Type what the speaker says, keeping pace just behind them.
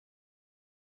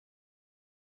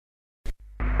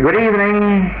Good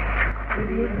evening.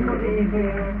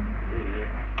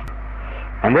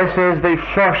 And this is the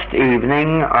first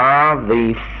evening of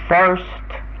the first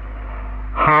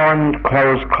Holland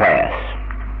Closed Class.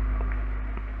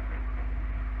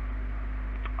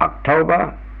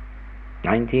 October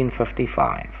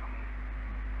 1955.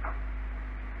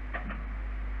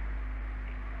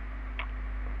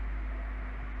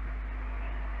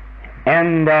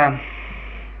 And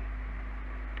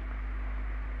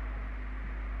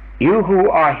you who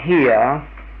are here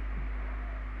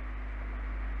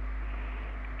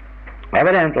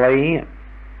evidently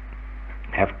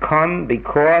have come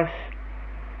because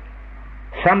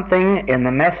something in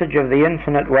the message of the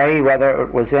infinite way, whether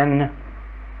it was in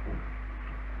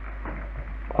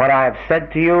what I have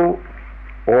said to you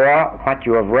or what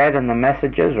you have read in the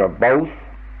messages, or both,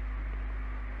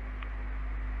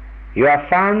 you have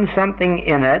found something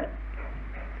in it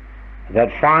that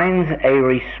finds a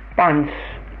response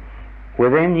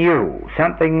within you,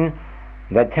 something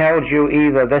that tells you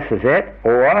either this is it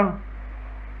or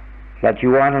that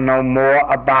you want to know more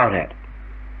about it.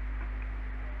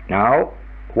 Now,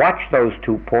 watch those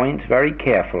 2 points very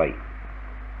carefully.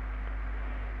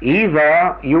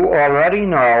 Either you already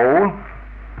know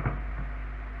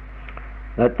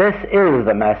that this is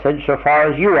the message so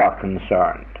far as you are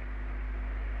concerned.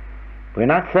 We're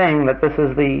not saying that this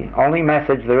is the only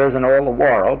message there is in all the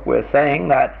world. We're saying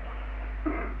that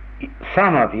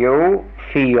some of you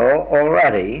feel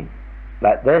already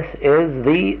that this is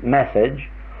the message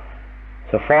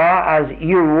so far as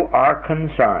you are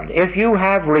concerned. If you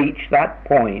have reached that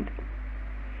point,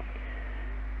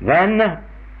 then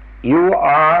you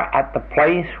are at the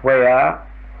place where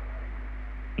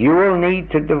you will need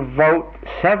to devote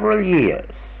several years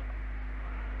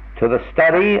to the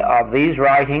study of these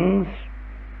writings,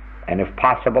 and if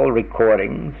possible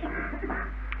recordings,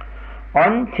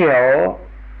 until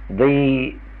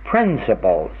the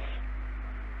principles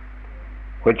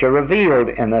which are revealed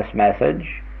in this message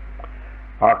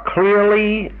are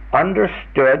clearly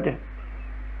understood,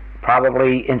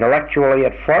 probably intellectually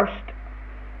at first,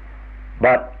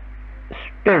 but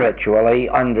spiritually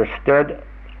understood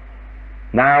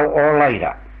now or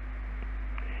later.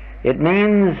 It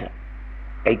means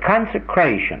a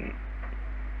consecration,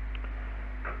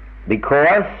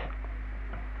 because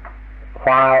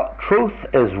while truth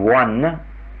is one,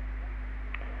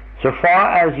 so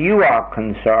far as you are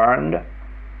concerned,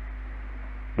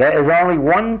 there is only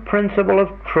one principle of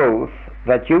truth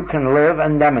that you can live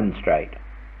and demonstrate.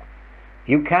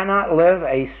 You cannot live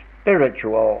a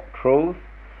spiritual truth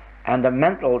and a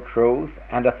mental truth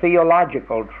and a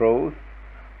theological truth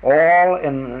all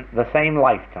in the same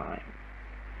lifetime.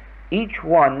 Each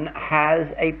one has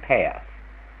a path.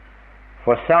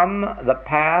 For some, the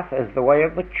path is the way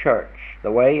of the church,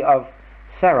 the way of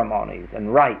ceremonies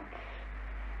and rites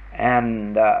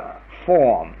and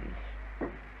forms.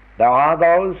 There are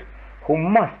those who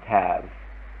must have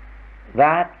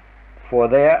that for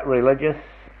their religious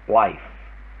life.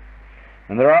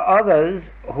 And there are others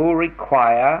who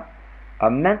require a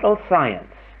mental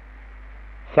science,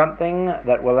 something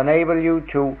that will enable you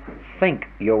to think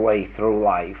your way through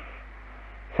life,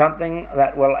 something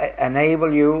that will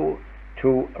enable you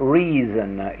to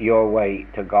reason your way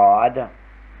to God,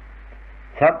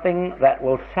 something that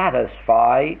will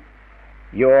satisfy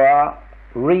your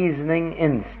reasoning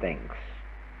instincts.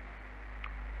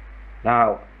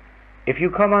 Now, if you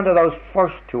come under those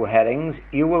first two headings,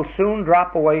 you will soon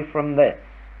drop away from this,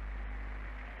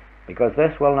 because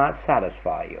this will not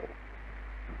satisfy you.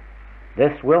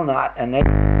 This will not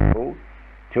enable you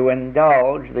to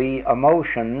indulge the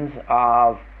emotions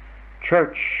of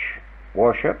church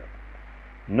worship,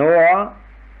 nor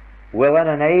will it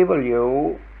enable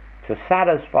you to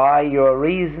satisfy your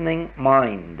reasoning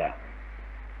mind.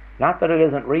 Not that it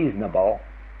isn't reasonable,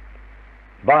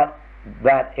 but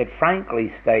that it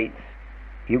frankly states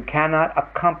you cannot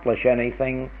accomplish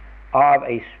anything of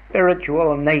a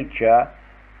spiritual nature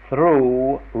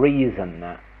through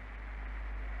reason.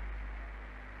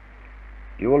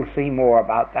 You will see more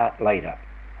about that later.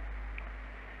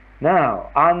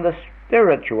 Now, on the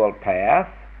spiritual path,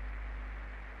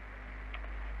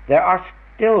 there are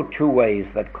still two ways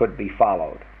that could be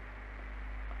followed.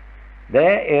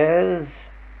 There is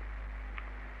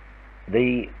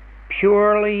the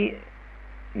purely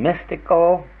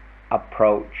mystical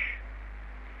approach,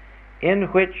 in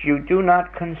which you do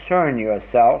not concern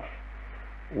yourself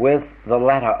with the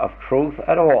letter of truth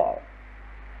at all.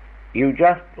 You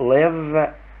just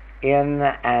live in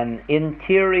an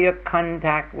interior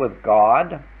contact with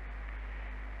God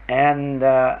and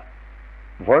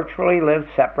virtually live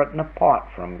separate and apart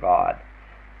from God.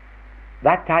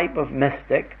 That type of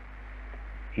mystic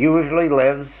usually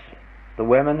lives, the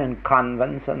women in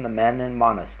convents and the men in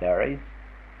monasteries,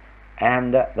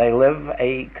 and they live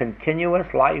a continuous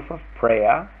life of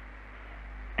prayer,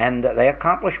 and they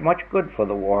accomplish much good for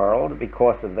the world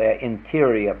because of their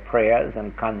interior prayers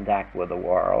and contact with the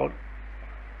world.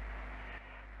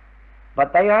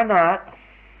 But they are not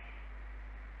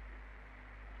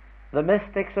the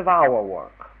mystics of our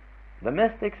work. The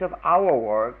mystics of our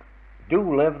work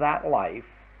do live that life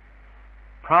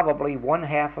probably one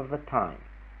half of the time.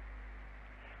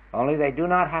 Only they do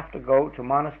not have to go to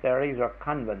monasteries or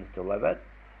convents to live it.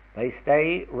 They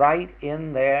stay right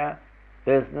in their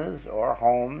business or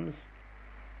homes,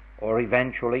 or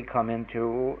eventually come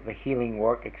into the healing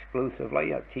work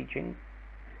exclusively, or teaching.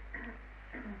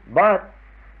 But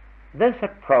this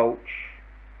approach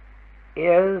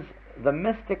is the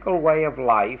mystical way of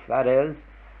life. That is,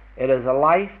 it is a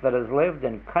life that is lived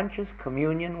in conscious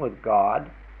communion with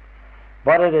God,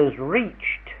 but it is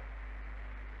reached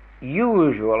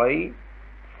usually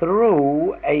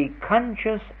through a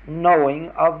conscious knowing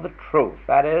of the truth.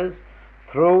 That is,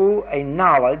 through a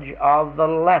knowledge of the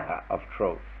letter of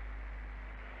truth.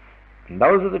 And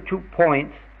those are the 2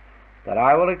 points that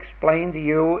I will explain to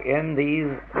you in these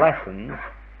lessons,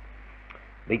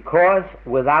 because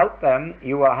without them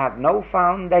you will have no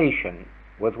foundation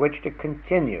with which to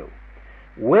continue.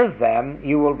 With them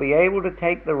you will be able to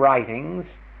take the writings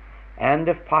and,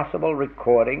 if possible,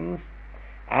 recordings,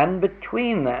 and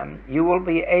between them you will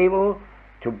be able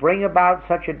to bring about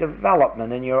such a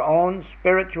development in your own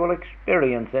spiritual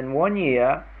experience in 1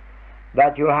 year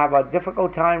that you'll have a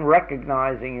difficult time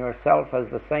recognizing yourself as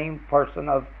the same person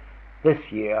of this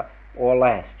year or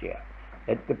last year.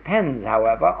 It depends,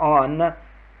 however, on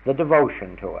the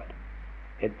devotion to it.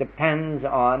 It depends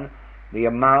on the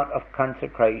amount of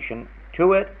consecration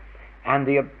to it and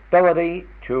the ability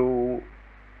to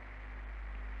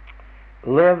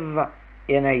live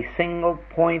in a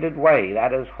single-pointed way.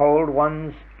 That is, hold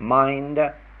one's mind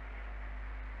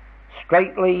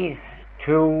straightly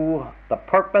to the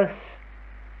purpose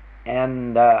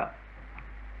and the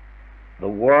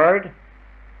word,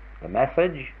 the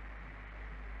message.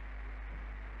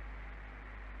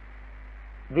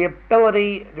 The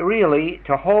ability really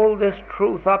to hold this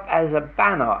truth up as a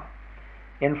banner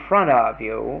in front of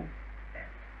you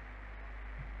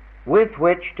with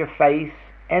which to face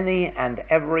any and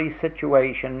every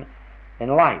situation in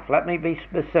life. Let me be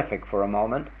specific for a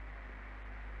moment.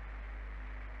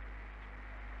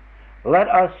 Let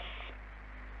us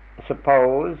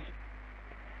suppose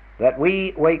that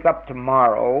we wake up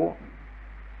tomorrow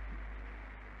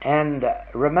and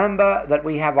remember that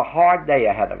we have a hard day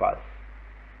ahead of us.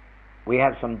 We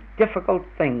have some difficult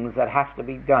things that have to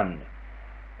be done.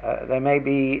 There may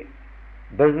be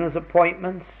business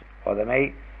appointments, or there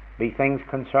may be things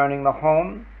concerning the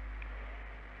home.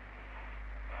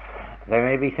 There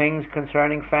may be things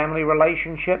concerning family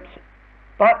relationships,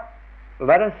 but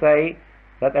let us say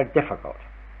that they're difficult.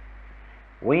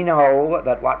 We know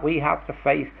that what we have to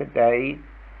face today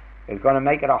is going to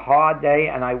make it a hard day,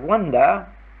 and I wonder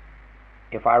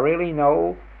if I really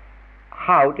know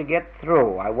how to get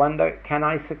through. I wonder, can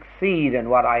I succeed in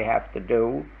what I have to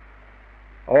do,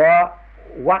 or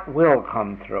what will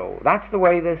come through? That's the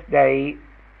way this day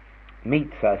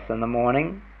meets us in the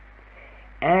morning.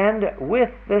 And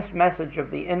with this message of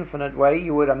the infinite way,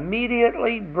 you would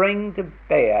immediately bring to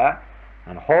bear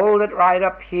and hold it right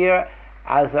up here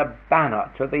as a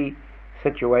banner to the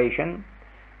situation.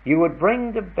 You would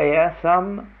bring to bear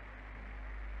some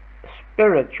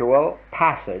spiritual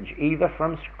passage, either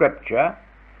from Scripture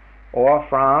or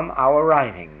from our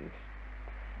writings.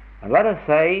 And let us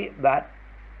say that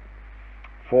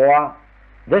for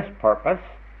this purpose,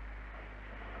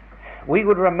 we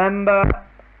would remember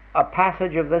a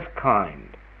passage of this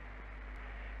kind: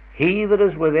 He that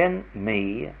is within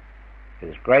me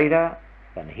is greater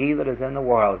than he that is in the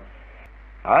world.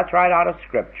 Now, that's right out of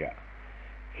Scripture.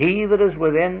 He that is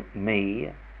within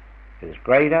me is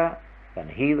greater than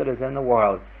he that is in the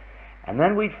world. And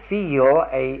then we'd feel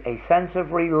a sense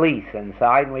of release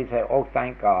inside, and we'd say, oh,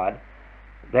 thank God,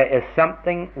 there is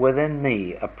something within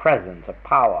me, a presence, a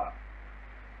power,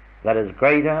 that is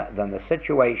greater than the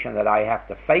situation that I have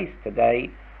to face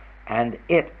today, and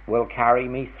it will carry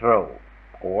me through.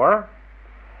 Or,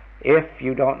 if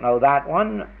you don't know that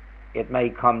one, it may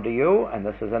come to you, and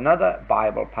this is another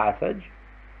Bible passage: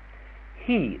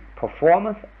 He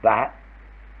performeth that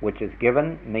which is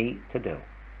given me to do.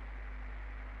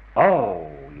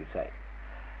 Oh, you say,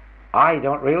 I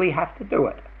don't really have to do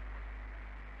it.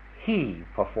 He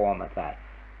performeth that.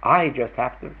 I just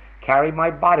have to carry my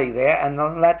body there and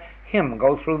then let Him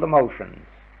go through the motions.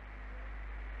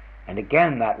 And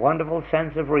again, that wonderful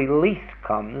sense of release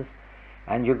comes,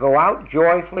 and you go out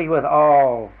joyfully with,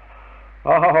 oh,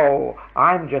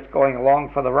 I'm just going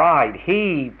along for the ride.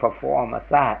 He performeth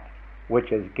that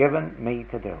which is given me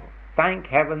to do. Thank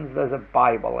heavens there's a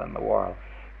Bible in the world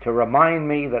to remind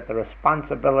me that the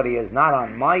responsibility is not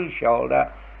on my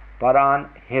shoulder, but on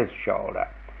His shoulder.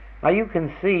 Now you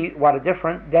can see what a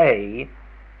different day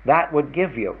that would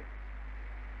give you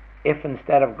if,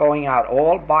 instead of going out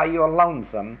all by your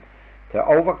lonesome to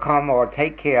overcome or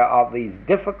take care of these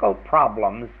difficult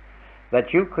problems,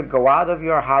 that you could go out of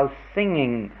your house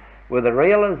singing with the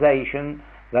realization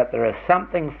that there is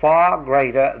something far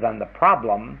greater than the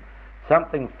problem,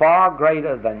 something far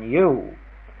greater than you,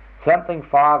 something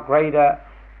far greater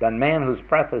than man whose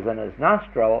breath is in his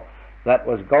nostril, that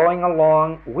was going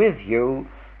along with you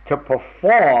to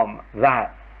perform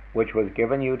that which was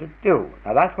given you to do.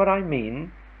 Now that's what I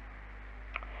mean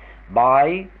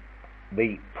by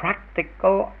the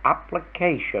practical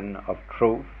application of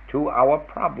truth to our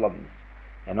problems.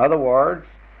 In other words,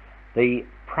 the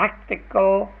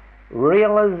practical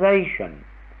realization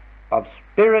of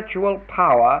spiritual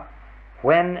power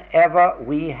whenever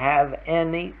we have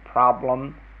any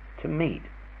problem to meet.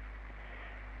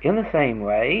 In the same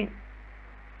way,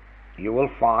 you will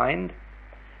find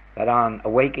that on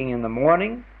awaking in the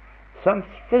morning, some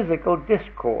physical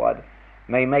discord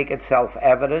may make itself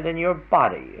evident in your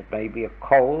body. It may be a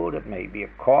cold, it may be a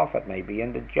cough, it may be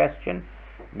indigestion,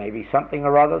 it may be something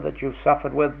or other that you've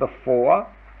suffered with before.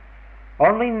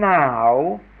 Only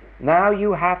now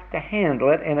you have to handle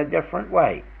it in a different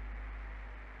way.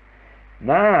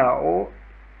 Now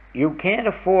you can't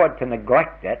afford to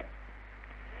neglect it.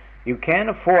 You can't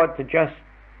afford to just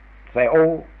say,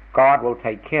 oh, God will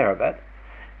take care of it.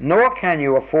 Nor can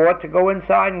you afford to go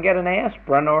inside and get an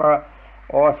aspirin or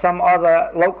some other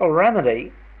local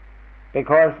remedy,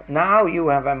 because now you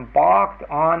have embarked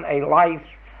on a life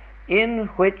in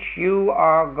which you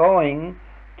are going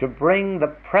to bring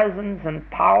the presence and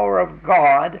power of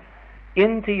God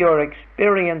into your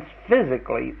experience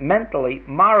physically, mentally,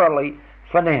 morally,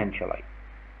 financially,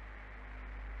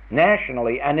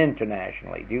 nationally and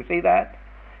internationally. Do you see that?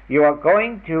 You are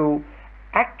going to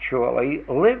actually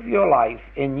live your life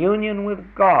in union with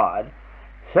God,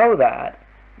 so that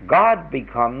God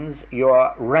becomes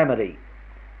your remedy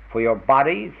for your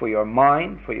body, for your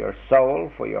mind, for your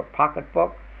soul, for your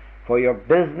pocketbook, for your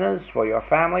business, for your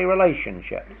family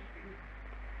relationships.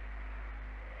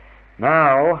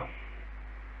 Now,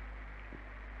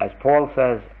 as Paul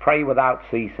says, pray without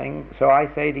ceasing, so I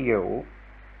say to you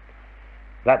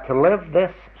that to live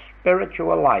this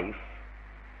spiritual life,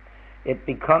 it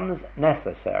becomes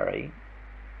necessary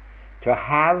to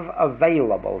have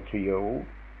available to you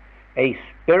a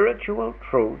spiritual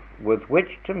truth with which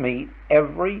to meet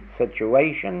every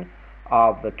situation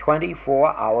of the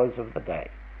 24 hours of the day.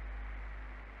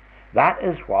 That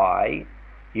is why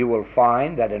you will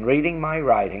find that in reading my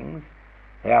writings,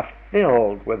 they are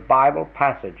filled with Bible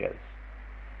passages,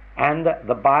 and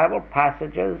the Bible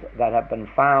passages that have been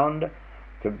found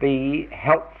to be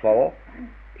helpful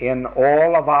in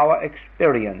all of our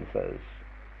experiences,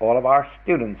 all of our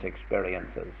students'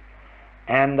 experiences.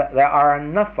 And there are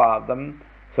enough of them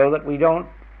so that we don't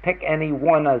pick any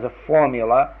one as a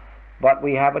formula, but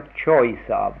we have a choice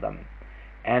of them.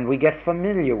 And we get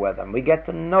familiar with them. We get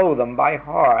to know them by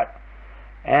heart,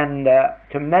 and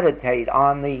to meditate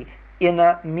on the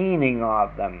inner meaning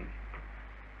of them.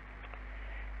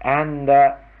 And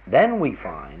then we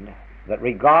find that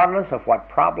regardless of what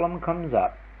problem comes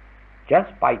up,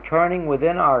 just by turning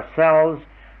within ourselves,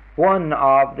 one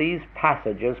of these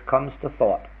passages comes to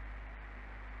thought.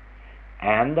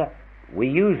 And we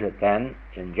use it then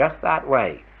in just that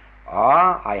way.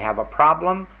 I have a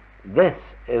problem. This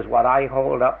is what I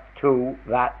hold up to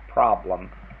that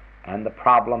problem. And the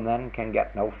problem then can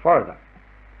get no further.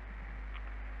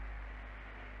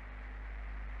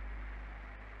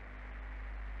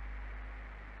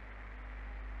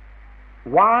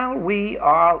 While we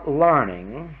are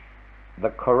learning the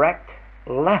correct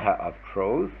letter of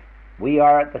truth, we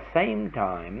are at the same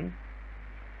time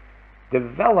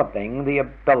developing the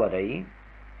ability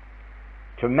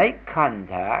to make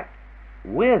contact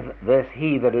with this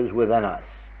He that is within us,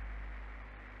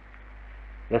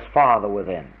 this Father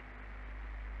within,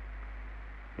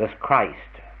 this Christ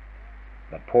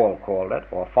that Paul called it,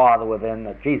 or Father within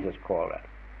that Jesus called it.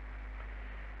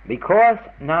 Because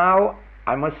now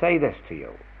I must say this to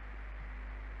you.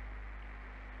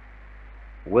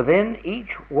 Within each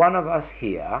one of us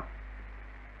here,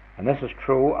 and this is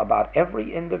true about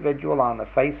every individual on the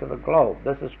face of the globe,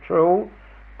 this is true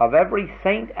of every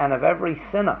saint and of every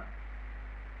sinner,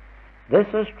 This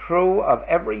is true of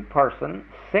every person,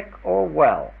 sick or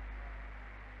well.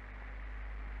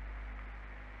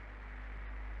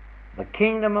 The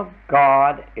kingdom of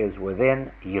God is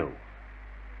within you.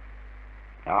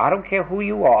 Now, I don't care who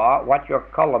you are, what your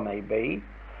color may be,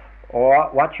 or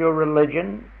what your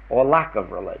religion or lack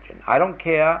of religion. I don't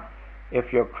care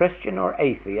if you're Christian or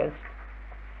atheist,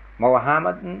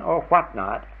 Mohammedan or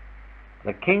whatnot.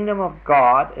 The kingdom of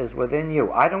God is within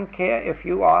you. I don't care if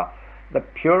you are the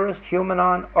purest human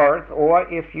on earth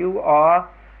or if you are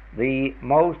the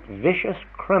most vicious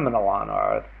criminal on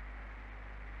earth.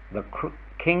 The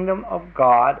kingdom of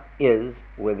God is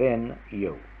within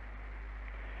you.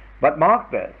 But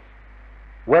mark this,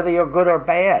 whether you're good or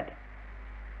bad,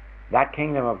 that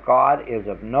kingdom of God is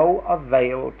of no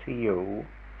avail to you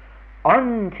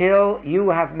until you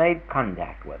have made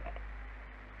contact with it.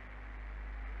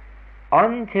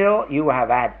 Until you have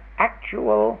had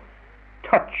actual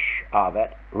touch of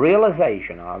it,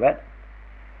 realization of it,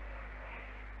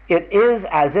 it is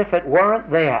as if it weren't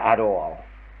there at all.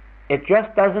 It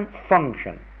just doesn't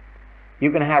function.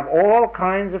 You can have all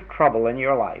kinds of trouble in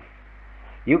your life.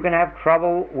 You can have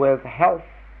trouble with health,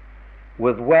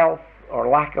 with wealth or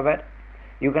lack of it.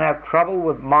 You can have trouble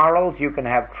with morals. You can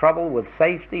have trouble with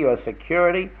safety or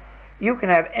security. You can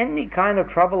have any kind of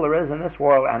trouble there is in this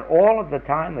world, and all of the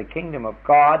time the kingdom of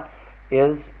God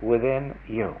is within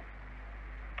you.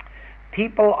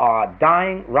 People are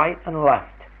dying right and left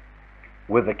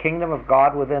with the kingdom of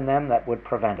God within them that would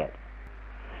prevent it.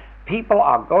 People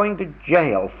are going to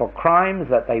jail for crimes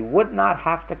that they would not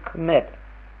have to commit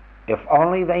if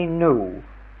only they knew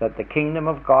that the kingdom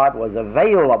of God was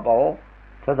available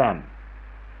to them.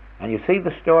 And you see,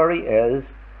 the story is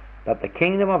that the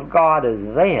kingdom of God is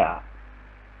there,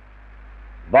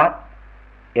 but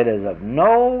it is of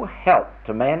no help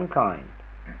to mankind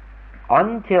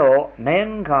until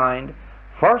mankind,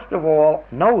 first of all,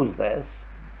 knows this,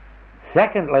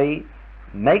 secondly,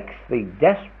 makes the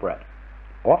desperate,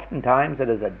 oftentimes it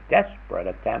is a desperate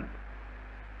attempt,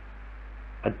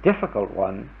 a difficult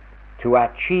one, to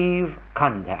achieve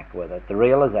contact with it, the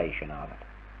realization of it.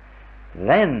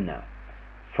 Then,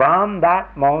 from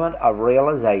that moment of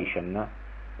realization,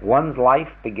 one's life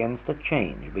begins to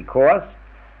change, because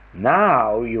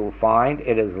now you'll find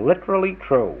it is literally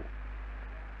true.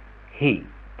 He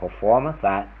performeth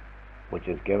that which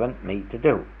is given me to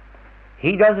do.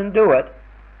 He doesn't do it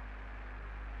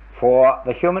for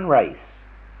the human race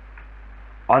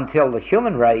until the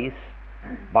human race,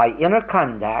 by inner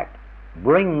contact,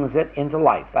 brings it into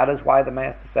life. That is why the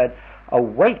Master said,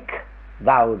 "Awake,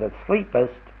 thou that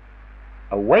sleepest,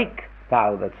 awake,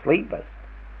 thou that sleepest.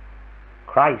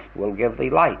 Christ will give thee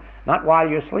light." Not while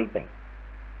you're sleeping,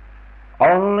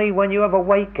 only when you have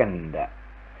awakened.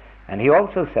 And he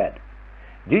also said,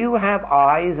 "Do you have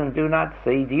eyes and do not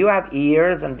see? Do you have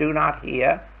ears and do not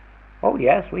hear?" Oh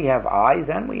yes, we have eyes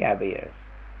and we have ears.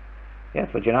 Yes,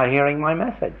 but you're not hearing my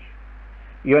message.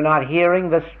 You're not hearing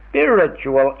the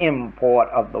spiritual import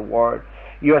of the word.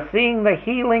 You're seeing the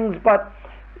healings, but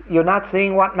you're not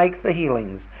seeing what makes the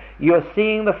healings. You're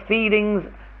seeing the feedings,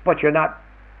 but you're not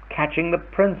catching the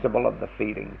principle of the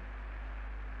feedings.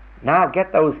 Now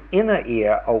get those inner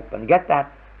ear open, get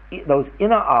those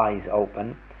inner eyes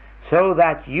open, so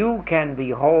that you can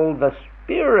behold the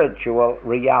spiritual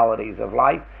realities of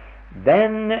life.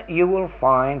 Then you will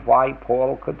find why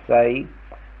Paul could say,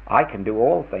 "I can do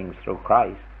all things through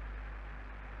Christ."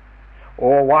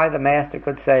 Or why the Master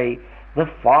could say, "The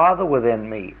Father within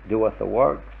me doeth the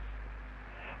works."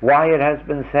 Why it has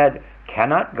been said,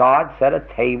 "Cannot God set a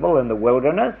table in the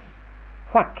wilderness?"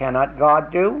 What cannot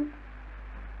God do?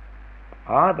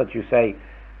 But you say,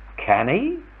 can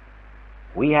he?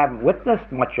 We haven't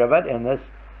witnessed much of it in this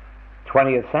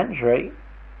 20th century.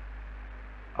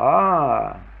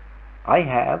 I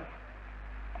have.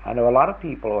 I know a lot of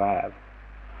people who have.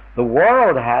 The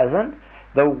world hasn't.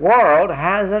 The world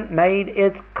hasn't made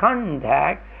its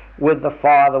contact with the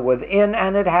Father within,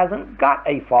 and it hasn't got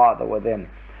a Father within.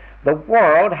 The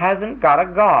world hasn't got a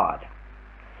God.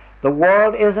 The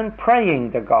world isn't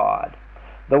praying to God.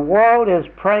 The world is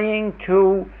praying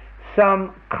to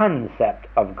some concept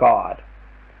of God.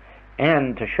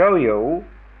 And to show you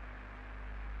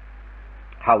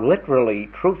how literally,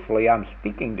 truthfully I'm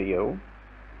speaking to you,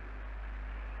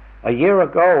 a year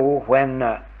ago when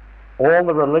all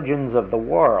the religions of the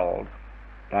world,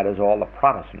 that is all the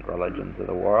Protestant religions of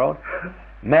the world,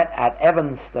 met at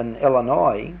Evanston,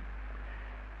 Illinois,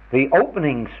 the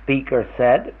opening speaker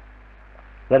said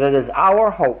that it is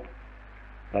our hope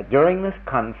that during this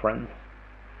conference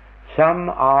some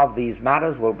of these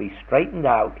matters will be straightened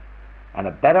out and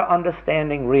a better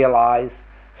understanding realized,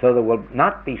 So there will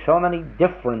not be so many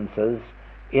differences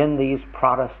in these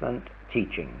Protestant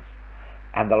teachings.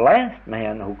 And the last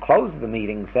man who closed the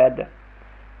meeting said,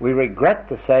 "We regret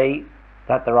to say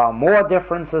that there are more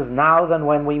differences now than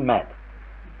when we met."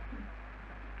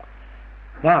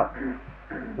 Now,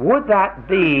 would that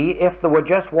be if there were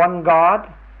just one God?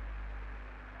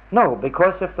 No,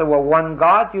 because if there were one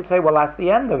God, you'd say, well, that's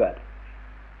the end of it.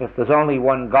 If there's only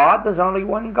one God, there's only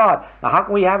one God. Now, how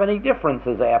can we have any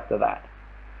differences after that?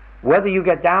 Whether you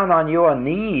get down on your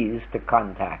knees to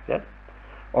contact it,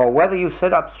 or whether you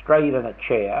sit up straight in a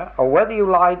chair, or whether you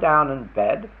lie down in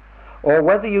bed, or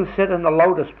whether you sit in the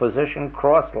lotus position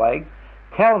cross-legged,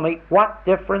 tell me what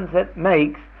difference it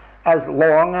makes as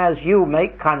long as you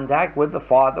make contact with the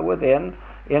Father within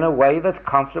in a way that's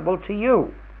comfortable to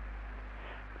you.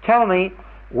 Tell me,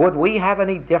 would we have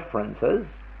any differences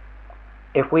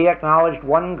if we acknowledged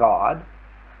one God,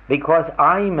 because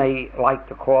I may like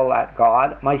to call that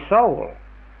God my soul?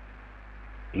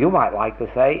 You might like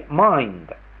to say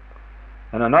mind.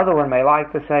 And another one may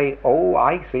like to say, oh,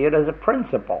 I see it as a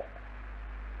principle.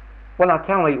 Well, now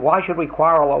tell me, why should we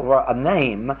quarrel over a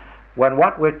name when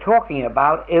what we're talking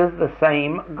about is the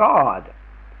same God?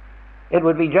 It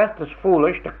would be just as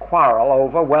foolish to quarrel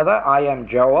over whether I am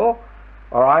Joel,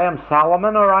 or I am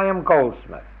Solomon, or I am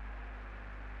Goldsmith.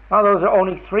 Now, those are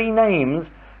only three names,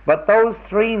 but those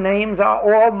three names are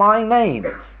all my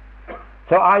names.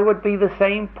 So I would be the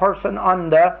same person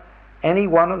under any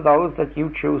one of those that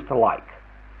you choose to like.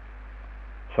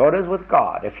 So it is with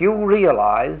God. If you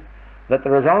realize that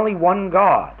there is only one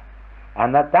God,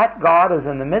 and that that God is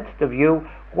in the midst of you,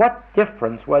 what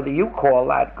difference whether you call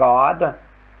that God,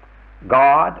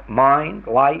 God, mind,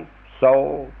 life,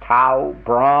 soul, Tao,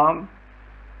 Brahm?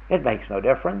 It makes no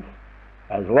difference.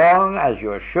 As long as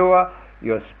you're sure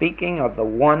you're speaking of the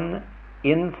one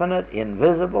infinite,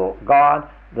 invisible God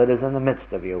that is in the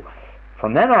midst of you.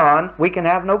 From then on, we can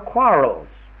have no quarrels.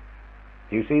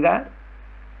 Do you see that?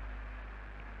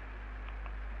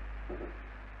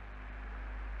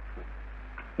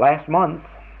 Last month,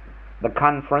 the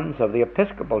conference of the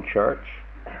Episcopal Church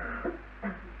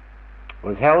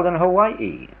was held in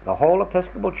Hawaii, the whole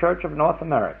Episcopal Church of North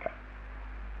America.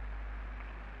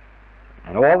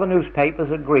 And all the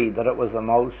newspapers agreed that it was the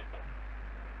most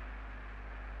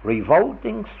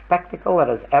revolting spectacle that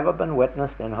has ever been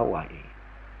witnessed in Hawaii.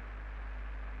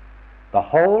 The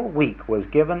whole week was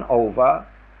given over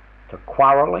to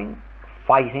quarreling,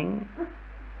 fighting,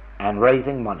 and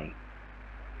raising money.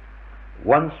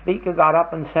 One speaker got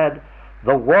up and said,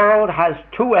 "The world has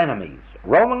two enemies,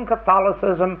 Roman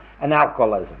Catholicism and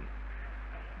alcoholism."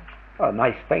 A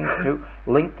nice thing to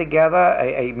link together,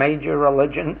 a major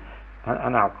religion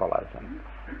and alcoholism.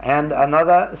 And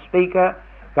another speaker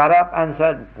got up and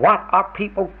said, "What are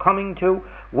people coming to?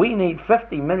 We need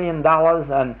 $50 million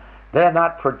and they're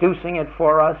not producing it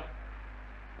for us."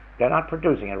 They're not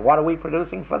producing it. What are we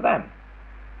producing for them?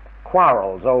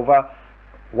 Quarrels over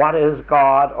what is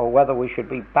God, or whether we should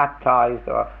be baptized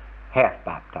or half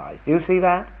baptized. Do you see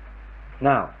that?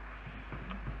 Now,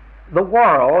 the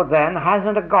world then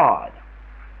hasn't a God.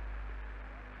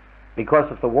 Because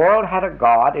if the world had a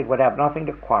God, it would have nothing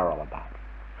to quarrel about.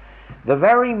 The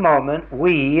very moment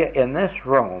we in this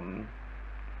room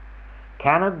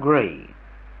can agree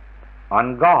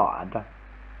on God,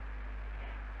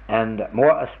 and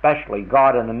more especially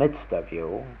God in the midst of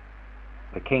you,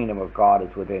 the kingdom of God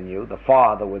is within you, the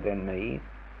Father within me,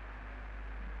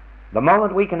 the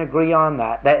moment we can agree on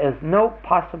that, there is no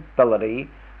possibility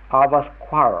of us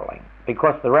quarreling,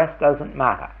 because the rest doesn't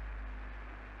matter.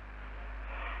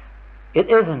 It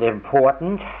isn't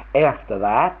important after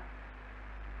that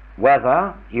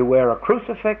whether you wear a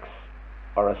crucifix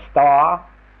or a star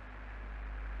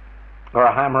or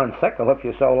a hammer and sickle, if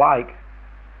you so like.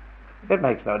 It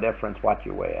makes no difference what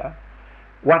you wear.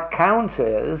 What counts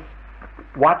is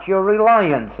what your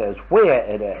reliance is, where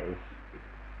it is.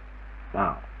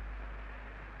 Now,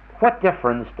 what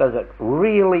difference does it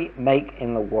really make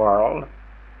in the world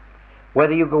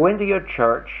whether you go into your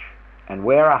church and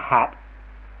wear a hat,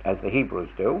 as the Hebrews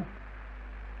do,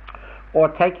 or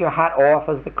take your hat off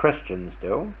as the Christians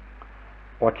do,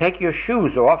 or take your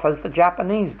shoes off as the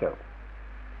Japanese do?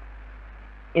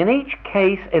 In each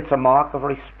case, it's a mark of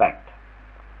respect.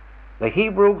 The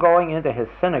Hebrew going into his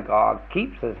synagogue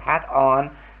keeps his hat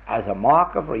on as a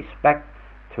mark of respect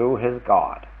to his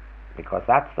God, because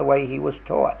that's the way he was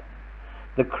taught.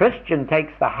 The Christian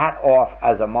takes the hat off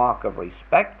as a mark of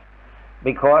respect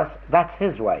because that's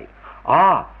his way.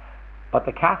 But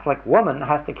the Catholic woman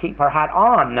has to keep her hat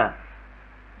on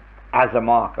as a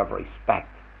mark of respect.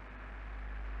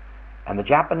 And the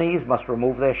Japanese must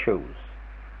remove their shoes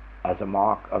as a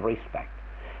mark of respect.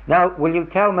 Now, will you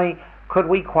tell me, could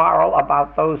we quarrel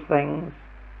about those things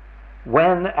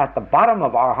when at the bottom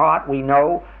of our heart we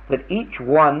know that each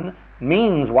one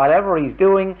means whatever he's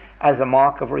doing as a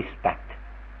mark of respect?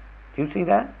 Do you see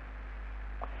that?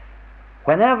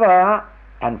 Whenever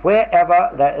and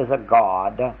wherever there is a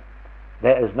God,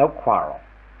 there is no quarrel.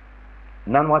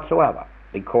 None whatsoever.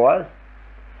 Because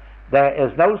there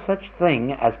is no such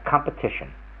thing as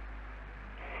competition.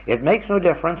 It makes no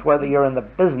difference whether you're in the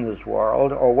business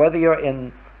world or whether you're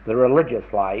in the religious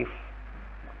life.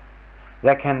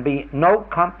 There can be no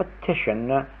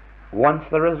competition once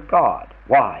there is God.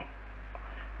 Why?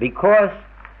 Because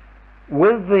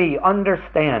with the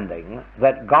understanding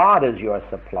that God is your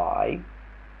supply,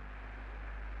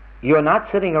 you're not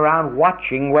sitting around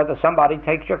watching whether somebody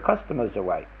takes your customers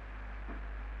away.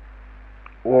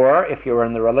 Or if you're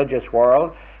in the religious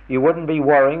world, you wouldn't be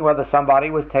worrying whether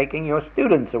somebody was taking your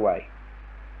students away.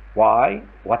 Why?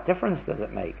 What difference does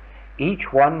it make?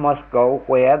 Each one must go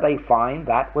where they find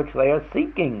that which they are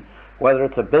seeking, whether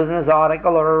it's a business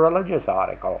article or a religious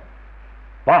article.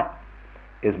 But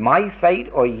is my fate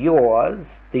or yours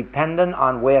dependent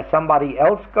on where somebody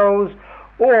else goes,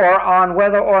 or on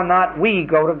whether or not we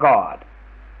go to God?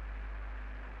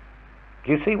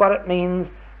 Do you see what it means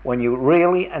when you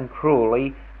really and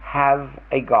truly have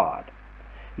a God?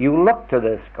 You look to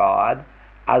this God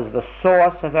as the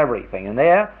source of everything. And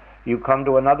there you come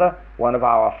to another one of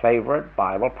our favorite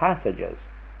Bible passages.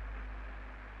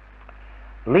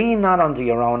 Lean not unto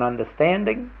your own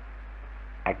understanding,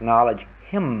 acknowledge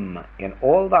him in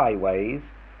all thy ways,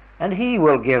 and he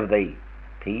will give thee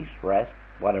peace, rest,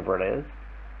 whatever it is,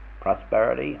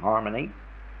 prosperity, harmony,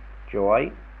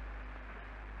 joy.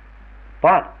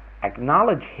 But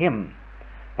acknowledge him.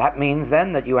 That means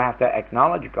then that you have to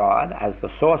acknowledge God as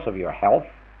the source of your health,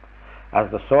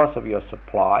 as the source of your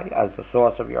supply, as the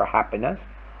source of your happiness,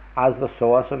 as the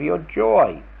source of your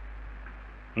joy.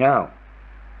 Now,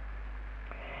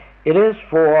 it is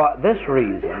for this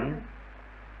reason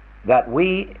that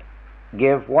we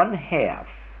give 1/2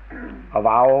 of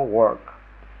our work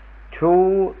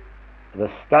to the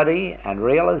study and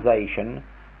realization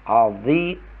of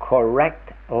the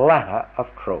correct letter of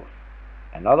truth.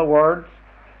 In other words,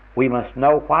 we must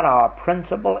know what our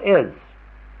principle is.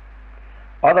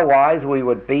 Otherwise, we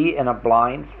would be in a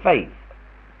blind faith.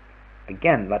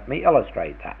 Again, let me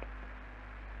illustrate that.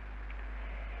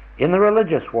 In the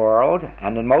religious world,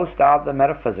 and in most of the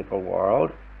metaphysical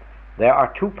world, there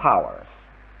are two powers.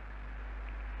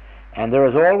 And there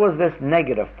is always this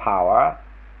negative power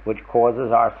which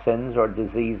causes our sins or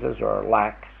diseases or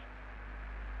lacks.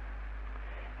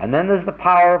 And then there's the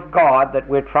power of God that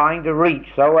we're trying to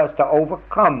reach so as to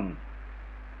overcome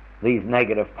these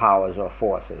negative powers or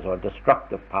forces, or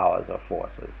destructive powers or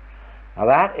forces. Now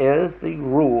that is the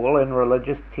rule in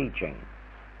religious teaching,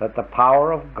 that the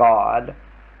power of God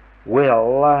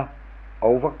will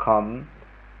overcome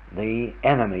the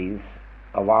enemies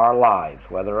of our lives,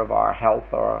 whether of our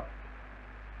health or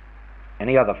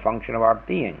any other function of our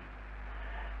being.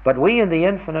 But we in the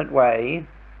infinite way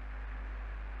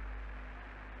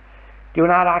do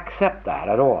not accept that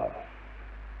at all.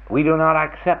 We do not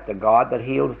accept a God that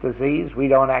heals disease. We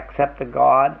don't accept a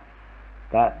God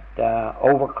that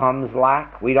overcomes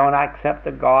lack. We don't accept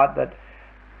a God that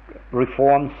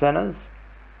reforms sinners.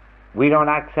 We don't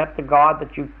accept a God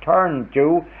that you turn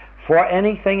to for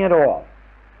anything at all.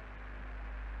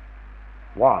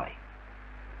 Why?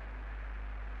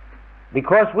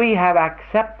 Because we have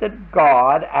accepted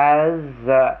God as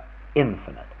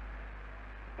infinite.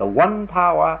 The one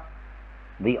power,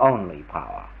 the only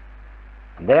power.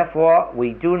 And therefore,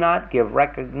 we do not give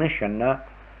recognition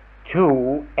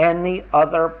to any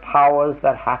other powers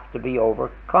that have to be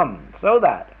overcome. So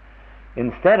that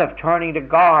instead of turning to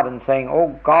God and saying,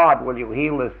 "Oh God, will you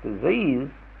heal this disease?"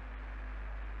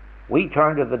 we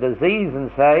turn to the disease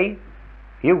and say,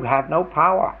 "You have no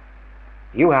power.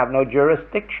 You have no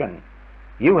jurisdiction.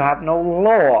 You have no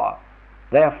law.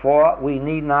 Therefore, we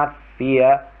need not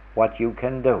fear what you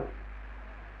can do."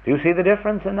 Do you see the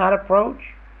difference in that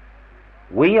approach?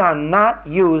 We are not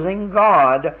using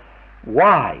God.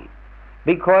 Why?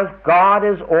 Because God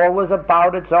is always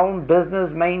about its own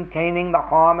business, maintaining the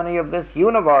harmony of this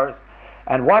universe.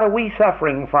 And what are we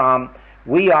suffering from?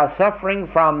 We are suffering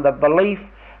from the belief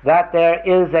that there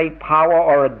is a power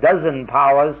or a dozen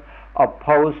powers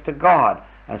opposed to God.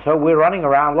 And so we're running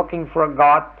around looking for a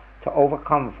God to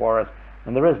overcome for us.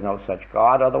 And there is no such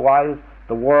God. Otherwise,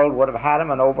 the world would have had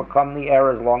him and overcome the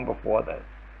errors long before this.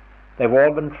 They've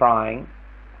all been trying.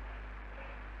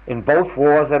 In both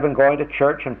wars, they've been going to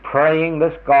church and praying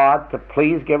this God to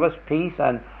please give us peace,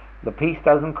 and the peace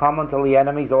doesn't come until the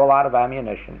enemy's all out of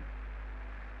ammunition.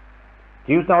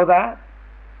 Do you know that?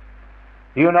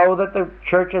 Do you know that the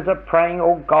churches are praying,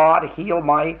 oh God, heal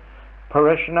my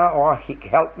parishioner, or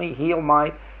help me heal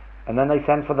my... and then they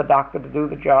send for the doctor to do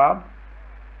the job?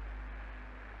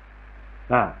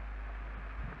 Now,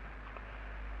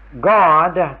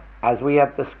 God, as we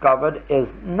have discovered, is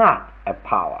not a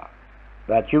power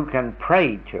that you can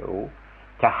pray to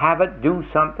have it do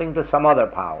something to some other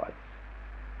powers.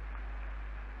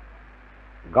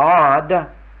 God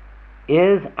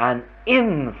is an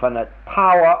infinite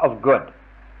power of good,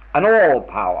 an all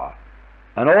power,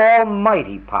 an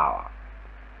almighty power.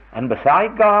 And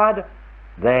beside God,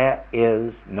 there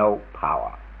is no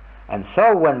power. And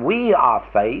so when we are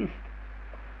faced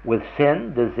with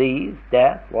sin, disease,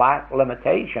 death, lack,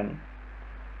 limitation,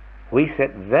 we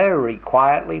sit very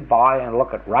quietly by and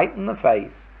look it right in the face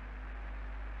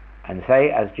and say,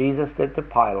 as Jesus did to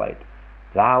Pilate,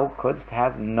 thou couldst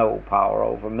have no power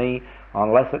over me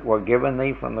unless it were given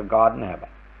thee from the God in heaven.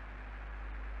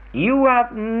 You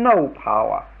have no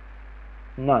power.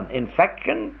 None.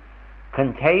 Infection,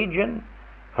 contagion,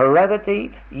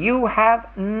 heredity, you have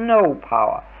no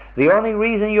power. The only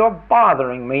reason you're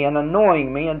bothering me and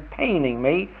annoying me and paining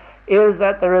me is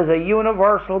that there is a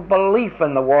universal belief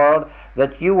in the world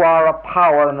that you are a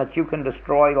power and that you can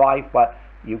destroy life, but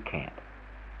you can't.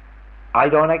 I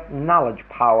don't acknowledge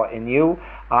power in you.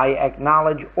 I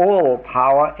acknowledge all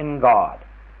power in God.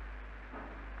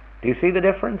 Do you see the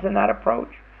difference in that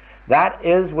approach? That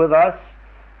is with us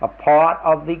a part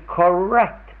of the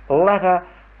correct letter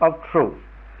of truth.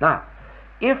 Now,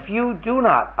 if you do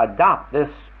not adopt this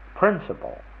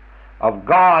principle of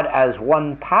God as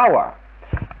one power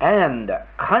and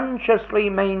consciously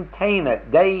maintain it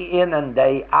day in and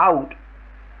day out,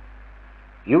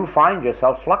 you find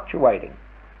yourself fluctuating.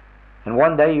 And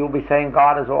one day you'll be saying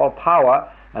God is all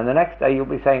power, and the next day you'll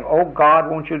be saying, oh God,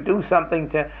 won't you do something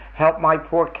to help my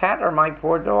poor cat or my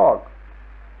poor dog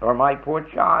or my poor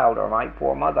child or my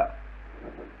poor mother?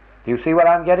 Do you see what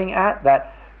I'm getting at?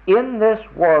 That in this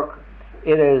work,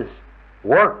 it is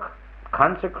work,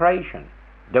 consecration,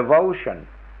 devotion,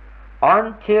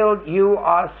 until you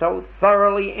are so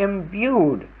thoroughly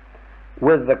imbued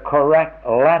with the correct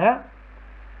letter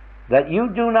that you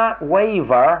do not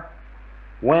waver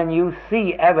when you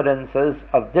see evidences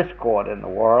of discord in the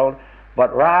world,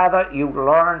 but rather you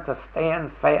learn to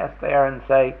stand fast there and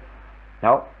say,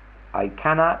 no, I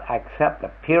cannot accept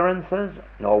appearances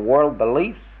nor world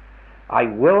beliefs. I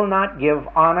will not give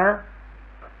honor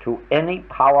to any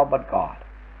power but God.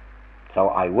 So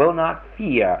I will not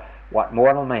fear what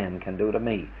mortal man can do to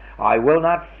me. I will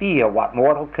not fear what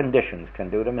mortal conditions can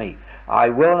do to me. I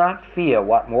will not fear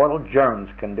what mortal germs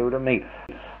can do to me.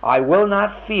 I will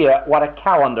not fear what a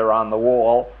calendar on the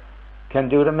wall can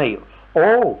do to me.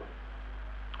 Oh,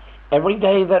 every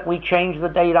day that we change the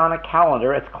date on a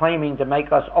calendar, it's claiming to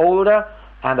make us older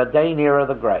and a day nearer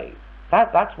the grave.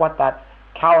 That's what that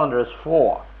calendar is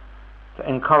for, to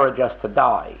encourage us to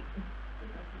die.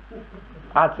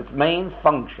 That's its main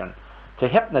function, to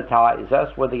hypnotize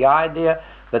us with the idea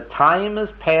that time is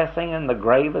passing and the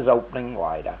grave is opening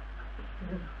wider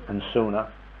and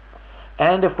sooner.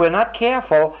 And if we're not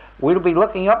careful, we'll be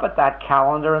looking up at that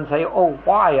calendar and say, oh,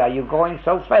 why are you going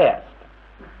so fast?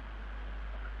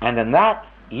 And in that,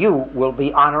 you will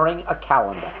be honoring a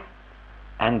calendar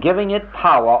and giving it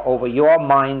power over your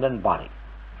mind and body.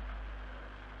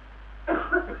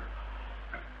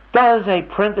 Does a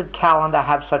printed calendar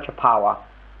have such a power?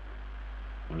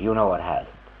 You know it hasn't.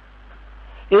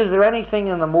 Is there anything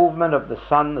in the movement of the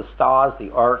sun, the stars,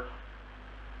 the earth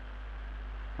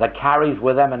that carries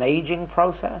with them an aging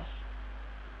process?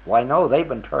 Why, no, they've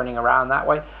been turning around that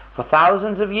way for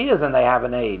thousands of years and they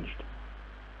haven't aged.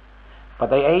 But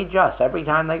they age us every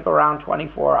time they go around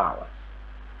 24 hours.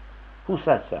 Who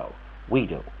says so? We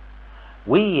do.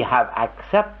 We have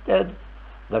accepted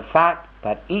the fact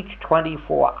that each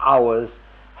 24 hours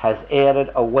has added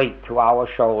a weight to our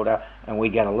shoulder and we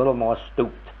get a little more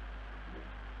stooped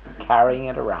carrying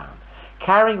it around.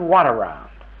 Carrying what around?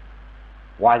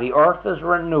 Why, the earth is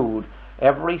renewed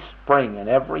every spring and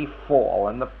every fall,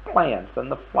 and the plants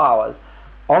and the flowers.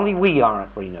 Only we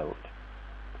aren't renewed.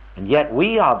 And yet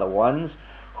we are the ones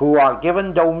who are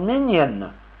given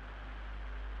dominion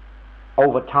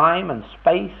over time and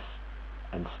space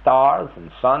and stars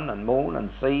and sun and moon and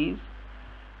seas.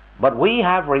 But we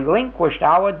have relinquished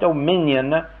our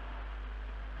dominion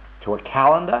to a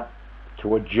calendar,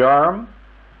 to a germ.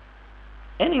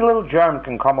 Any little germ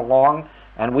can come along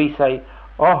and we say,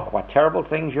 oh, what terrible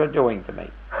things you're doing to me.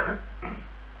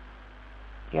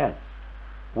 Yes,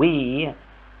 we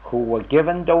who were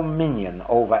given dominion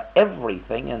over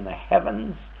everything in the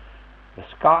heavens the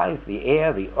skies, the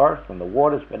air, the earth, and the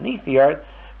waters beneath the earth,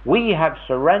 we have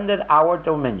surrendered our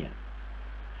dominion.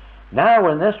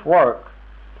 Now in this work,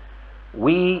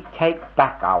 we take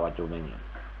back our dominion.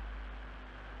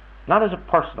 Not as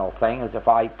a personal thing, as if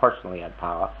I personally had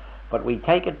power, but we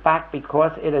take it back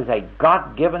because it is a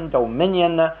God-given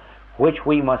dominion which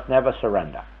we must never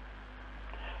surrender.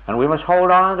 And we must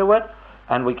hold on to it,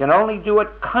 and we can only do it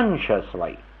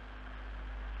consciously.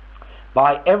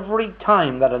 By every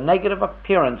time that a negative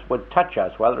appearance would touch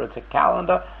us, whether it's a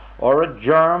calendar or a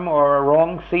germ or a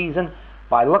wrong season,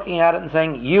 by looking at it and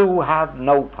saying, you have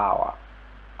no power.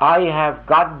 I have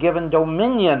God-given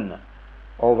dominion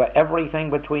over everything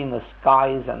between the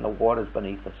skies and the waters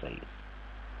beneath the seas.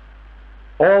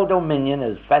 All dominion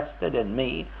is vested in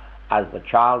me as the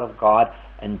child of God,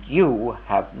 and you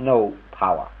have no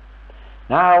power.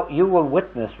 Now, you will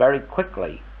witness very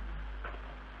quickly,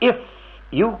 if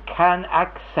you can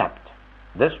accept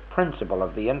this principle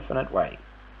of the infinite way,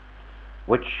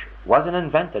 which wasn't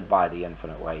invented by the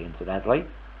infinite way, incidentally.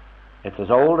 It's as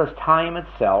old as time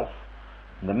itself.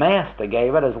 The Master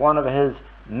gave it as one of his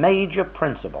major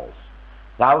principles.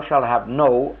 Thou shalt have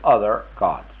no other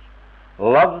gods.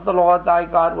 Love the Lord thy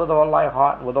God with all thy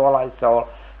heart and with all thy soul.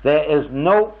 There is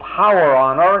no power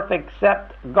on earth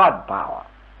except God power.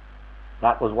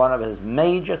 That was one of his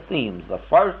major themes, the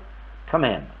first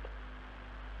commandment.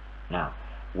 Now,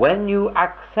 when you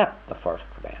accept the first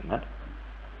commandment,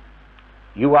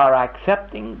 you are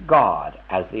accepting God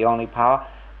as the only power.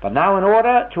 But now, in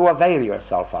order to avail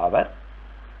yourself of it,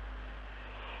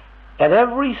 at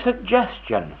every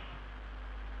suggestion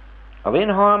of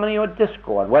inharmony or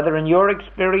discord, whether in your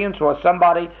experience or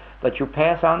somebody that you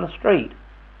pass on the street,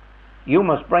 you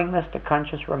must bring this to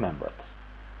conscious remembrance.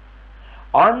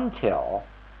 Until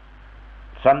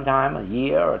sometime a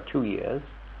year or 2 years,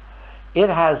 it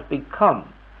has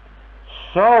become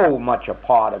so much a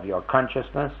part of your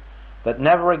consciousness that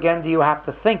never again do you have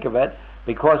to think of it,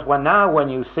 because when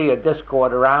you see a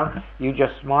discord around, you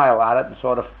just smile at it and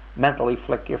sort of mentally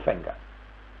flick your finger.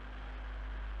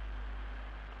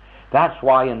 That's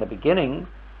why in the beginning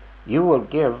you will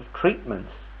give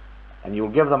treatments, and you'll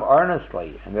give them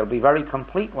earnestly, and they'll be very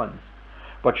complete ones.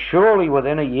 But surely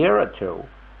within a year or two,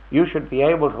 you should be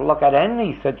able to look at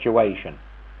any situation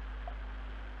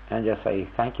and just say,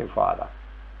 thank you, Father.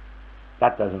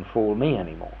 That doesn't fool me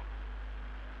anymore.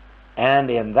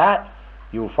 And in that,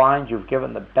 you'll find you've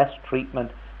given the best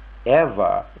treatment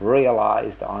ever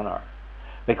realized on earth.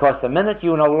 Because the minute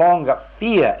you no longer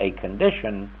fear a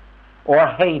condition or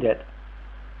hate it,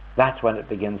 that's when it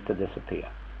begins to disappear.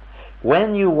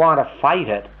 When you want to fight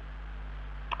it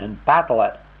and battle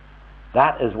it,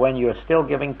 that is when you're still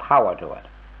giving power to it.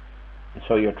 And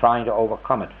so you're trying to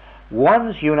overcome it.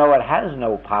 Once you know it has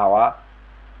no power,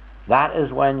 that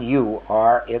is when you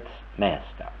are its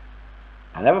master.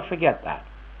 I'll never forget that.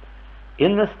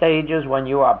 In the stages when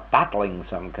you are battling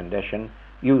some condition,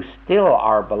 you still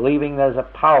are believing there's a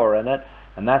power in it,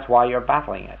 and that's why you're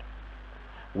battling it.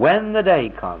 When the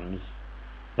day comes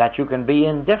that you can be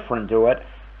indifferent to it,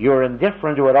 you're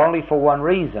indifferent to it only for one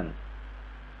reason.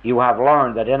 You have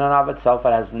learned that in and of itself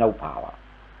it has no power.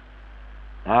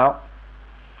 Now,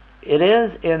 it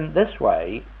is in this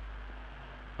way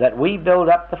that we build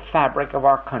up the fabric of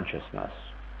our consciousness,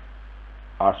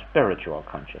 our spiritual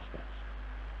consciousness.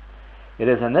 It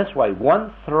is in this way,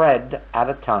 one thread at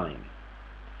a time,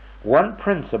 one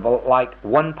principle like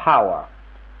one power.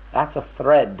 That's a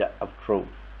thread of truth.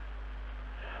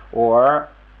 Or,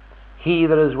 he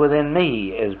that is within me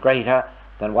is greater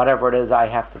than whatever it is I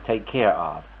have to take care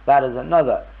of. That is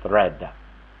another thread.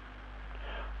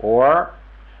 Or,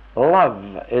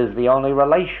 love is the only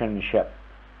relationship,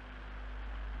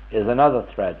 is another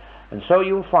thread. And so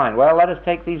you'll find, well, let us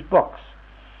take these books.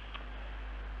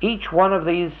 Each one of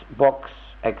these books,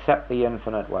 except The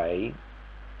Infinite Way,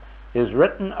 is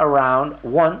written around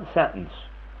one sentence.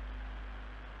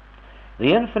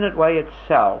 The Infinite Way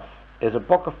itself is a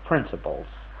book of principles.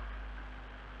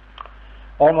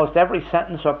 Almost every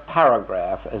sentence or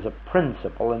paragraph is a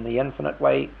principle in the Infinite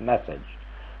Way message.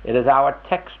 It is our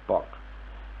textbook.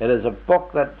 It is a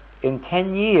book that in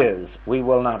 10 years we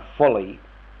will not fully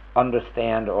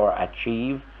understand or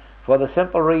achieve, for the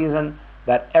simple reason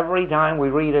that every time we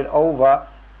read it over,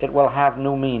 it will have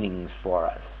new meanings for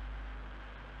us.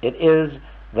 It is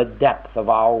the depth of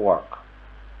our work.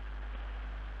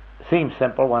 It seems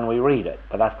simple when we read it,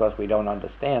 but that's because we don't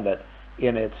understand it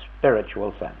in its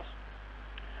spiritual sense.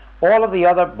 All of the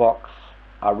other books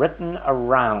are written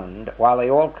around, while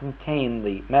they all contain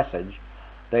the message,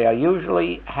 they are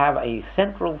usually have a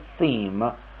central theme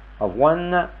of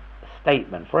one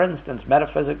statement. For instance,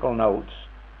 Metaphysical Notes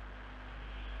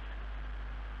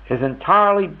is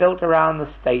entirely built around the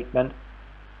statement,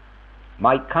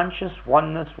 my conscious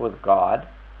oneness with God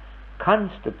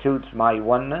constitutes my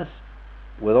oneness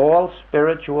with all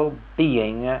spiritual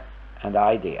being and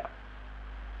idea.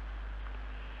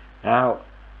 Now,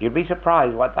 you'd be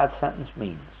surprised what that sentence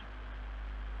means.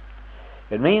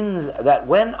 It means that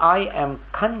when I am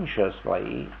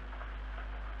consciously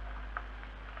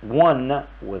one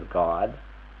with God,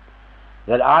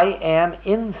 that I am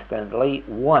instantly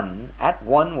at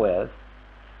one with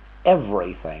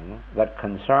everything that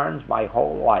concerns my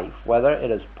whole life, whether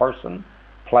it is person,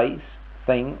 place,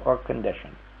 thing, or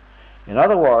condition. In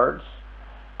other words,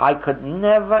 I could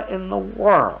never in the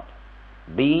world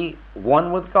be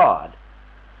one with God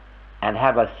and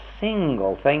have a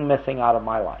single thing missing out of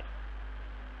my life,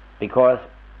 because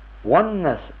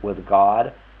oneness with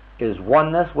God is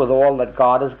oneness with all that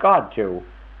God is God to,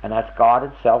 and that's God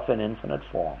itself in infinite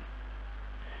form.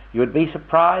 You would be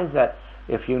surprised that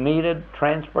if you needed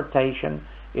transportation,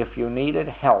 if you needed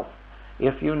health,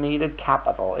 if you needed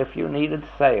capital, if you needed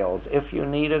sales, if you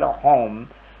needed a home,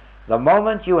 the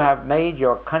moment you have made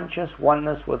your conscious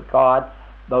oneness with God,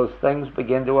 those things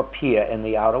begin to appear in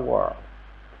the outer world.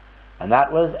 And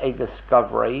that was a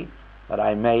discovery that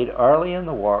I made early in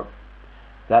the work,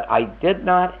 that I did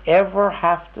not ever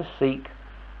have to seek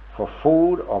for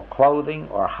food or clothing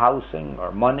or housing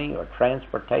or money or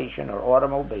transportation or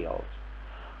automobiles.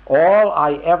 All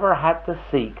I ever had to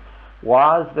seek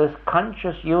was this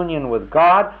conscious union with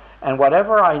God, and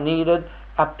whatever I needed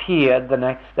appeared the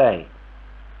next day,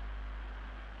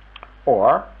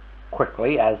 or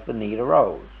quickly as the need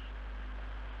arose.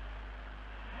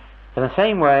 In the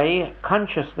same way,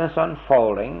 consciousness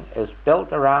unfolding is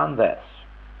built around this.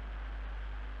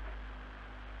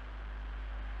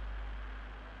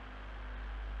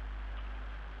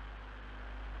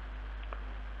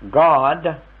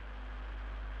 God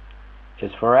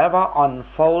is forever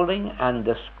unfolding and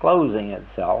disclosing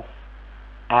itself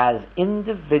as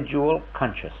individual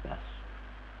consciousness.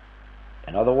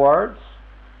 In other words,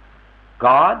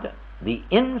 God, the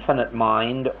infinite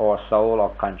mind or soul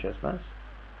or consciousness,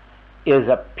 is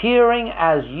appearing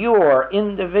as your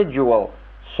individual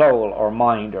soul or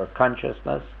mind or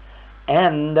consciousness,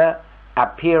 and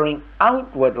appearing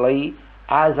outwardly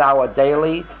as our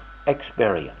daily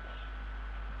experience.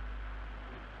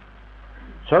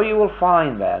 So you will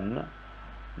find then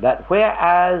that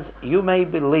whereas you may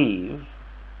believe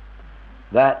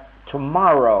that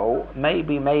tomorrow may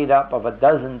be made up of a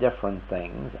dozen different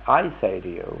things, I say to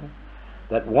you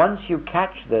that once you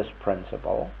catch this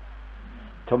principle,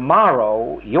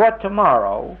 tomorrow, your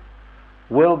tomorrow,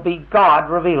 will be God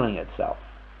revealing itself.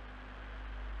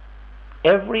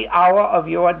 Every hour of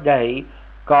your day,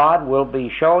 God will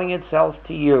be showing itself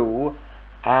to you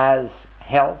as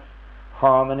health,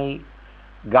 harmony,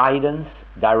 guidance,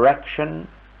 direction,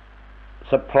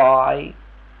 supply,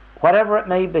 whatever it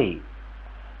may be.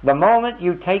 The moment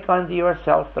you take unto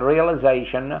yourself the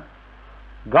realization,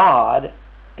 God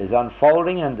is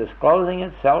unfolding and disclosing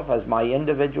itself as my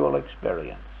individual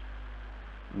experience.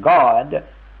 God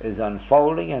is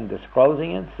unfolding and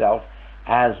disclosing itself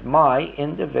as my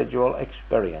individual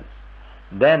experience.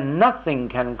 Then nothing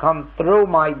can come through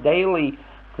my daily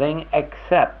thing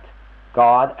except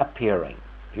God appearing.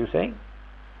 You see?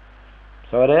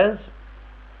 So it is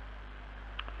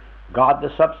God,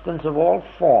 the substance of all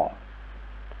form,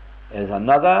 is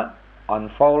another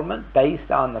unfoldment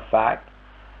based on the fact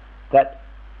that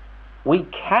we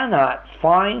cannot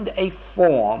find a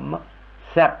form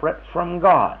separate from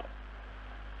God.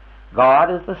 God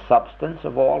is the substance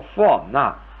of all form.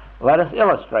 Now, let us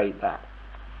illustrate that.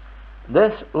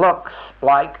 This looks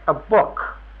like a book,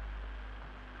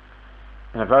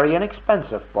 and a very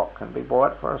inexpensive book, can be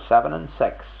bought for 7 and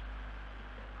 6.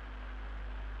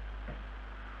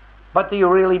 But do you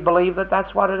really believe that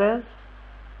that's what it is?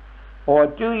 Or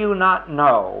do you not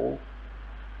know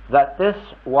that this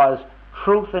was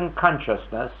truth in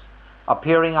consciousness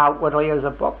appearing outwardly as a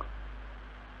book?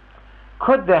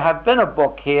 Could there have been a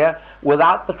book here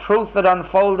without the truth that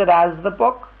unfolded as the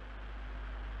book?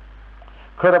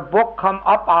 Could a book come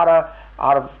up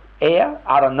out of air,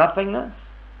 out of nothingness?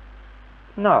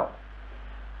 No.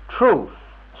 Truth,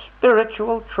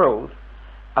 spiritual truth,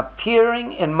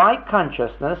 appearing in my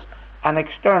consciousness and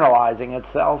externalizing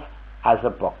itself as a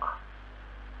book.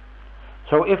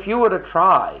 So if you were to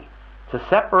try to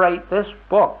separate this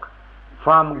book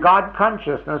from God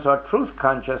consciousness or truth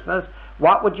consciousness,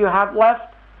 what would you have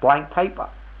left? Blank paper.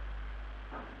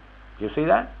 Do you see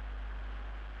that?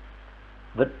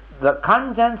 The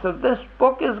contents of this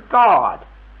book is God.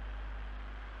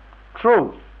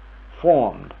 Truth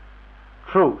formed,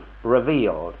 truth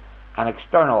revealed, and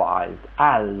externalized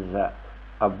as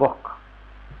a book.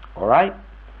 All right?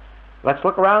 Let's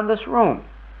look around this room.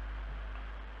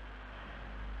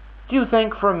 Do you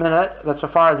think for a minute that, so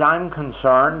far as I'm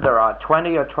concerned, there are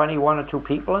 20 or 21 or 2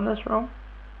 people in this room?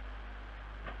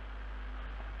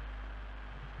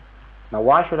 Now,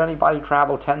 why should anybody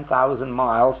travel 10,000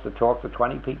 miles to talk to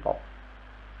 20 people?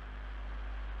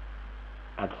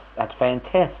 That's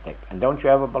fantastic, and don't you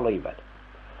ever believe it.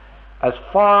 As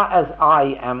far as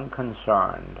I am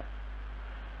concerned,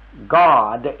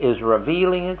 God is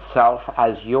revealing itself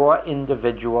as your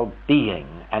individual being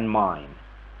and mine.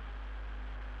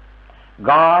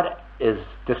 God is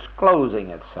disclosing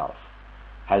itself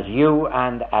as you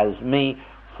and as me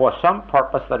for some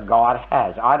purpose that God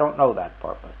has. I don't know that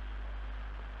purpose.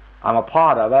 I'm a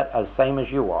part of it, as same as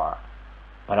you are,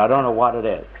 but I don't know what it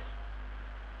is.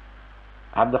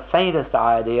 I have the faintest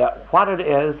idea what it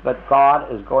is that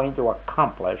God is going to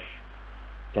accomplish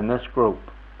in this group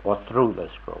or through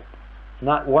this group.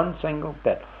 Not one single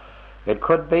bit. It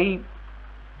could be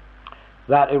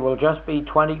that it will just be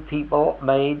 20 people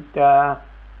made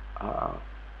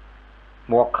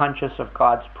more conscious of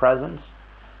God's presence.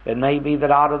 It may be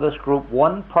that out of this group,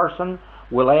 one person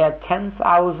will add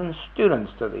 10,000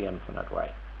 students to the infinite way.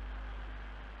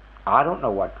 I don't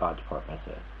know what God's purpose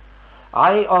is.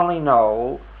 I only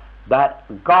know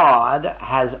that God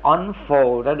has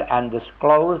unfolded and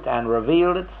disclosed and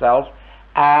revealed itself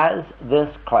as this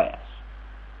class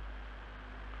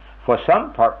for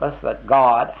some purpose that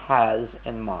God has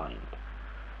in mind.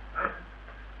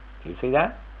 Do you see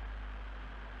that?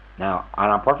 Now,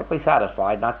 and I'm perfectly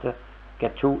satisfied not to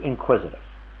get too inquisitive.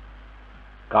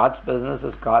 God's business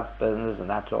is God's business, and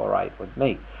that's all right with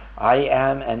me. I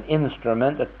am an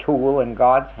instrument, a tool in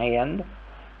God's hand.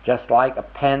 Just like a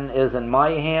pen is in my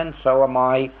hand, so am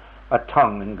I a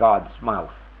tongue in God's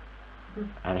mouth.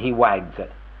 And He wags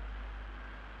it.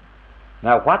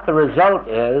 Now, what the result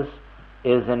is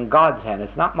in God's hand.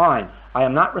 It's not mine. I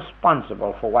am not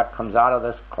responsible for what comes out of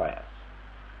this class.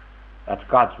 That's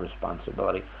God's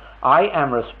responsibility. I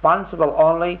am responsible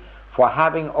only for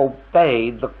having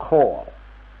obeyed the call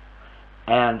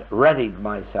and readied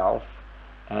myself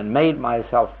and made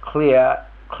myself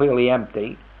clearly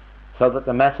empty, so that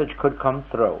the message could come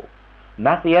through. And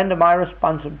that's the end of my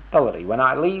responsibility. When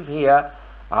I leave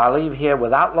here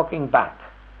without looking back,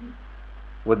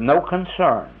 with no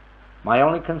concern. My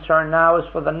only concern now is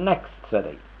for the next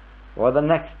city, or the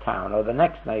next town, or the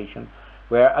next nation,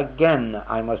 where again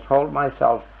I must hold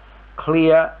myself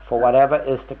clear for whatever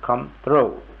is to come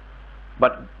through.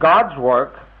 But God's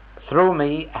work through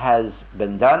me has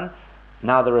been done.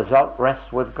 Now the result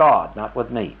rests with God, not with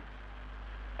me.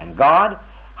 And God,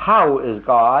 how is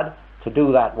God to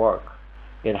do that work?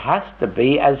 It has to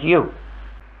be as you.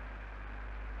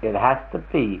 It has to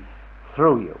be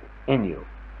through you, in you.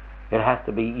 It has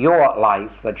to be your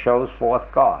life that shows forth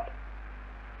God.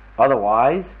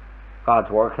 Otherwise,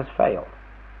 God's work has failed.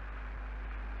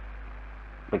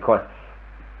 Because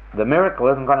the miracle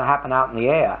isn't going to happen out in the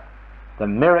air. The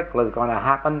miracle is going to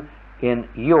happen in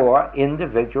your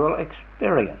individual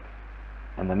experience.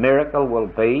 And the miracle will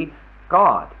be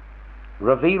God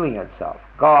revealing itself.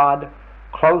 God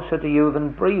closer to you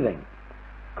than breathing.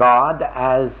 God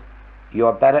as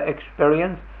your better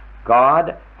experience.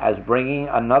 God as bringing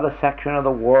another section of the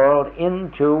world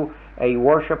into a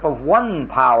worship of one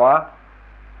power